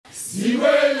In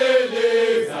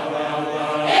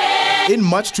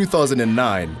March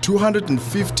 2009,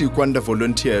 250 KWANDA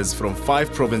volunteers from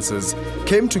 5 provinces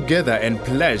came together and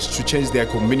pledged to change their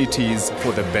communities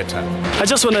for the better. I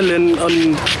just want to learn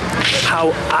on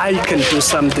how I can do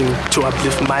something to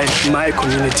uplift my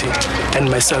community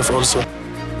and myself also.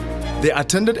 They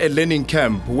attended a learning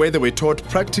camp where they were taught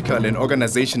practical and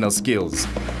organizational skills.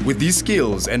 With these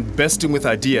skills and bursting with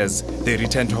ideas, they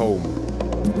returned home.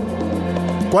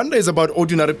 KWANDA is about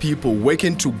ordinary people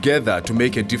working together to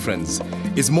make a difference.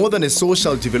 It's more than a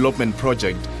social development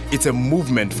project, it's a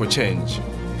movement for change.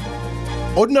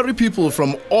 Ordinary people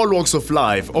from all walks of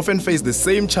life often face the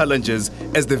same challenges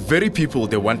as the very people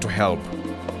they want to help.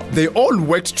 They all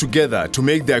worked together to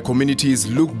make their communities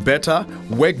look better,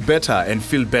 work better, and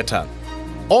feel better.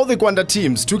 All the KWANDA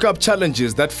teams took up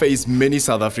challenges that face many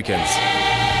South Africans.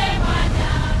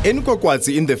 In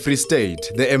KwaZulu in the Free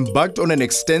State, they embarked on an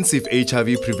extensive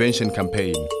HIV prevention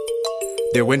campaign.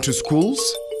 They went to schools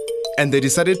and they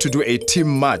decided to do a team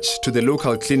march to the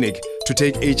local clinic to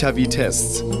take HIV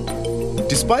tests.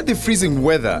 Despite the freezing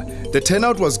weather, the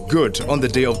turnout was good on the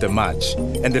day of the march,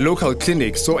 and the local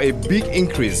clinic saw a big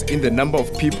increase in the number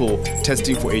of people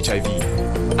testing for HIV.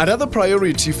 Another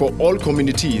priority for all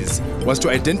communities was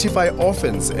to identify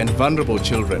orphans and vulnerable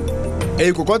children.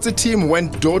 A KwaZulu team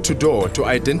went door to door to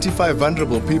identify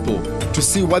vulnerable people to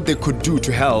see what they could do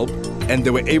to help, and they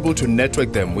were able to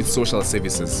network them with social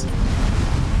services.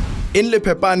 In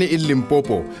Lepepani in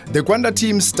Limpopo, the KWANDA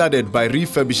team started by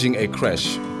refurbishing a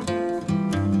creche.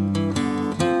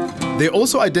 They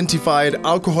also identified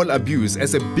alcohol abuse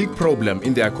as a big problem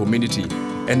in their community,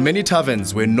 and many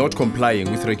taverns were not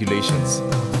complying with regulations.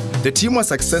 The team was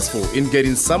successful in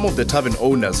getting some of the tavern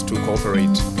owners to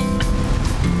cooperate.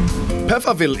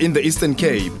 Pefferville in the Eastern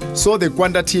Cape saw the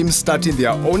KWANDA team starting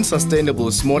their own sustainable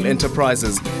small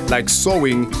enterprises like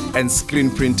sewing and screen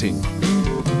printing.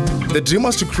 The dream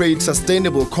was to create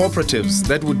sustainable cooperatives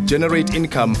that would generate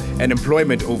income and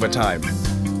employment over time.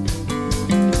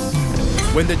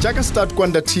 When the Jakastad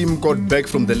KWANDA team got back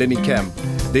from the learning camp,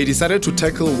 they decided to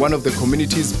tackle one of the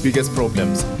community's biggest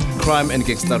problems, crime and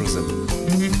gangsterism.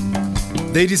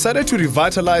 They decided to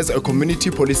revitalize a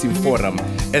community policing forum,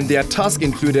 and their task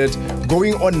included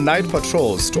going on night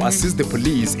patrols to assist the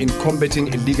police in combating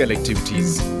illegal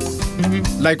activities.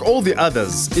 Like all the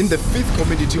others, in the 5th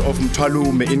community of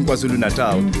Mtwalume in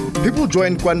KwaZulu-Natal, people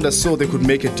joined KWANDA so they could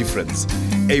make a difference.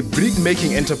 A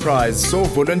brick-making enterprise saw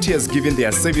volunteers giving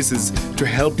their services to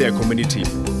help their community.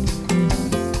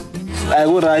 I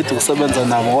would like to kusebenza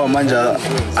nabo manje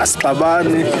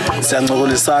asixabani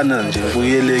siyancokolisana nje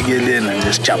kuyelekelena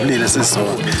nje sijabulile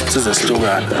size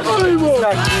sihlukana.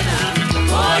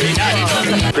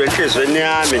 Enhlizweni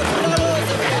yami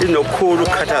inokukhulu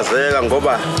ukukhathazeka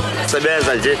ngoba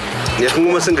sebenza nje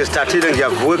ngesinqumo singesithathile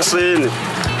ngiyavuka ekseni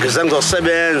ngize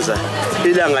ngizosebenza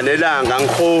ilanga nelanga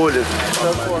ngikhole.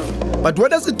 But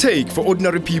what does it take for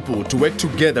ordinary people to work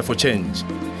together for change?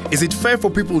 Is it fair for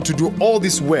people to do all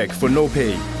this work for no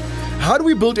pay? How do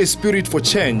we build a spirit for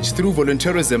change through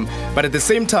volunteerism, but at the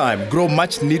same time grow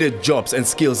much needed jobs and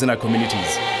skills in our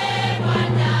communities?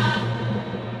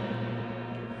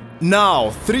 Now,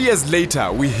 3 years later,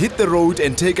 we hit the road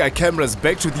and take our cameras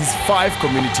back to these 5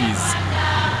 communities.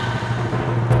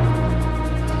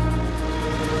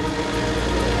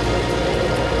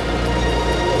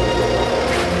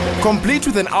 Complete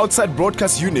with an outside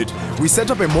broadcast unit, we set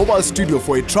up a mobile studio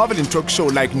for a traveling talk show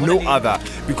like no other,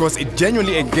 because it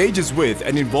genuinely engages with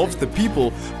and involves the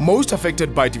people most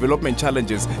affected by development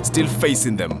challenges still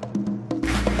facing them.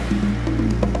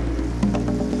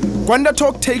 KWANDA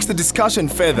Talk takes the discussion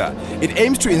further. It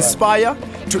aims to inspire,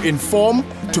 to inform,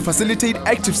 to facilitate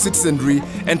active citizenry,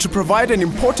 and to provide an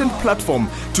important platform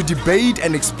to debate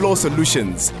and explore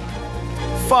solutions.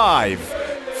 5,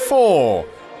 4,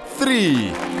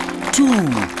 3, 2,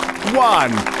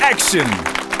 1, action!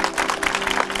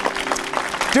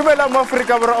 Dumelang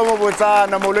Afrika Borwa o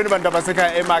mobotsana molweni bantu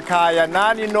baseka emakhaya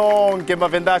nani nonke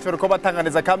mavendasho re khoba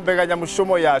thanganetsa khampekanya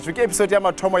mushomo yasho ke episode ya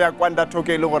mathomo ya KWANDA Talk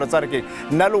e le gore tsare ke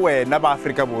nna le wena ba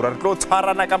Afrika Borwa re tlo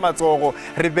tshwarana ka matsogo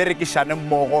re berekishane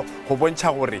mmogo go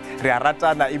bontsha gore re a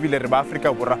ratana ebile re ba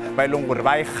Afrika Borwa ba ileng gore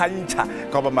ba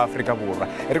igantša ka ba ma Afrika Borwa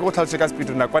re go tlhalose ka speed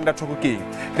na KWANDA Talk ke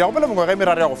re go bela mongwe ga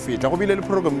meraro ya go feta go bile le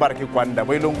program ba re ke KWANDA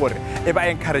bo ileng gore e ba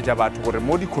encourage batho gore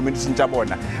mo di community tša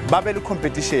bona ba be le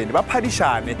competition ba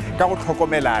phadishana thusane ka go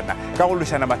tlhokomelana ka go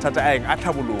lošana mathata a eng a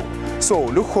tlhabologo. So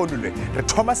le kgonole re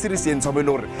thoma series e ntshwa mo ile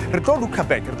gore re tlo look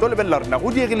back re tlo lebelela gore na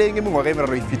go diegileng mengwaga e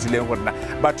meraro e fetileng gore na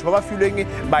batho ba ba filweng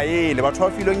maele batho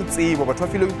ba filweng tsebo batho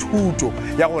ba filweng thuto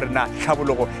ya gore na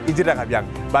tlhabologo e direga bjang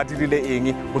ba dirile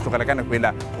eng go tlogela ka nako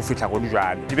ela go fitlha go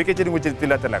jwale dibeke tše dingwe tše di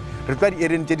latelang re tloa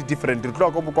di-area tše di-different re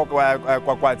tloa ko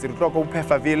bokwakwatsi re tloa ko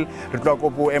bopefaville re tloa ko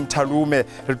bo mtalume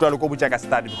re tloa le ko bojaka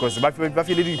study because ba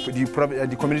file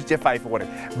di-community tše 5 gore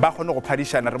ba kgone go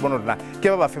phadišana re bone gorena ke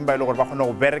ba bafeng ba ile gore ba kgone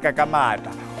go bereka ka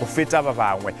maatla go feta ba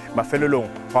bangwe mafelelong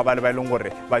go ba le ba e leng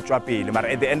gore ba tswa pele mara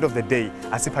at the end of the day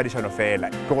a se phadišano fela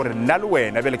ke gore nna le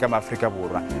wena bele ka maaforika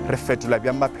borwa re fetola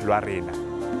bjang maphelo a rena.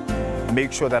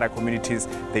 Make sure that our communities,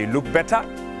 they look better,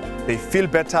 they feel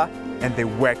better, and they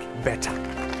work better.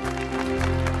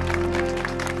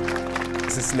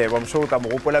 Sislebo I'm sure tamo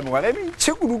gopola mengwa ge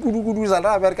mentšhe kudu za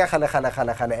ra bereka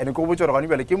kgale ene ko botse gore gane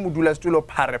bjale ke modula setulo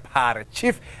phare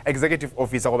Chief Executive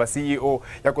Officer goba CEO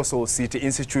ya ko Soul City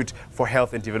Institute for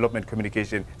Health and Development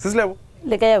Communication. Sislebo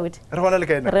le ka ya wit re bona le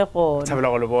ka ena re go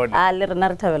thabela go le bona a le rena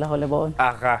re thabela go le bona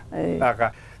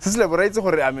aga Sislebo ra itse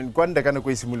gore I mean KWANDA ka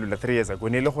nako e simolola 3 years ago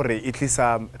ne le gore e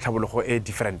tlisa tlhabologo e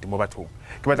different mo bathong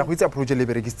ke batla go itse approach le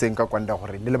berekisitseng ka KWANDA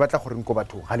gore le batla gore nko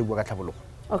bathong ga le bua ka tlhabologo.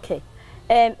 Okay.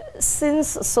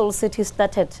 Since Soul City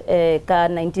started ka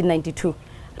 1992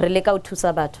 re le ka o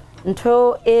thusa batho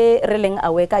ntho e re leng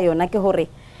awe ka yona ke hore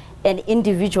an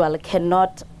individual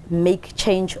cannot make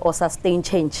change or sustain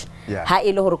change ha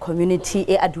e le hore community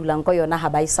e adulang ko yona ha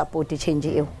ba I support change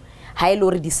eo ha e le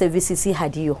hore di services ha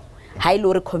diyo ha e le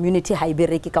hore community ha e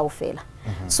bereke kaofela.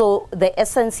 So the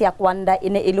essence ya KWANDA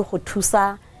ene e le go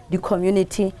thusa di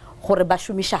community gore ba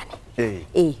shumishane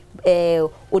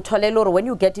o tholele gore when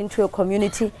you get into a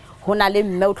community ho na le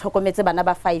mme o tlhokometse bana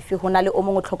ba 5 ho na le o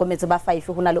mongwe o tlhokometse ba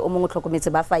 5 ho na le o mongwe o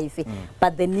tlhokometse ba 5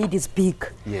 but the need is big.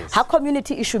 Ha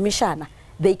community e shumishana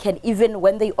they can even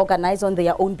when they organize on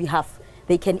their own behalf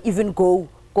they can even go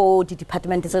the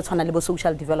department tse tshwana le bo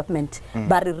social development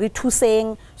but re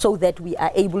thuseng so that we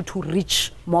are able to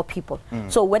reach more people.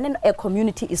 So when a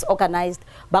community is organized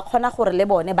ba khona gore le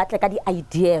bone ba tle ka di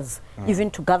ideas even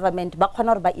to government ba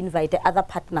khona gore ba invite other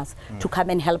partners to come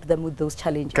and help them with those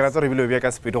challenges. Kana tsore bile bia ka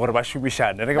speed gore ba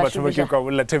shumishane re ke batho ba ke ka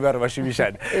bolla thebe ba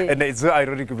shumishane and it's so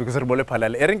ironic because re bole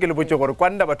phalale e reng ke le botse gore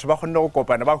KWANDA batho ba kgonne go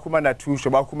kopana ba khumana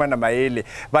thusho ba khumana maele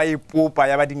ba ipopa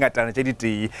ya ba dingatana tše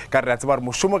ditee ka re tseba gore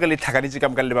moshomo ke le tlhakanetse ka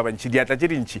mka le ba bantši diatla tše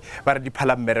dintši ba re di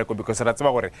phala mmereko because ra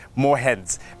tseba gore more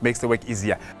hands makes the work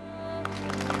easier.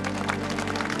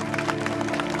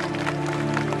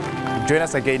 Join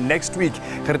us again next week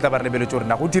ge re tla ba re lebeletse gore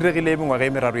na go diregile mengwaga e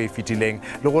meraro e fetileng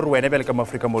le gore wena bjale ka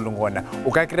maAforika mo leng gona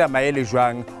o ka kry-a maele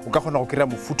jwang o ka kgona go kry-a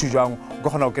mofuthu jwang o ka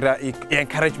kgona go kry-a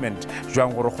encouragement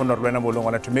jwang gore o kgona gore wena mo leng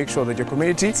gona to make sure that your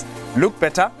communities look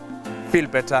better, feel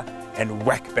better and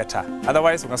work better.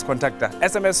 Otherwise ungascontacta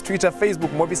SMS, Twitter, Facebook,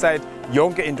 Mobisite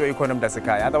yonke into ikhona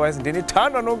mntasekhaya. Otherwise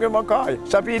ndinithanda nonke emakhaya.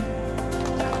 Shapini.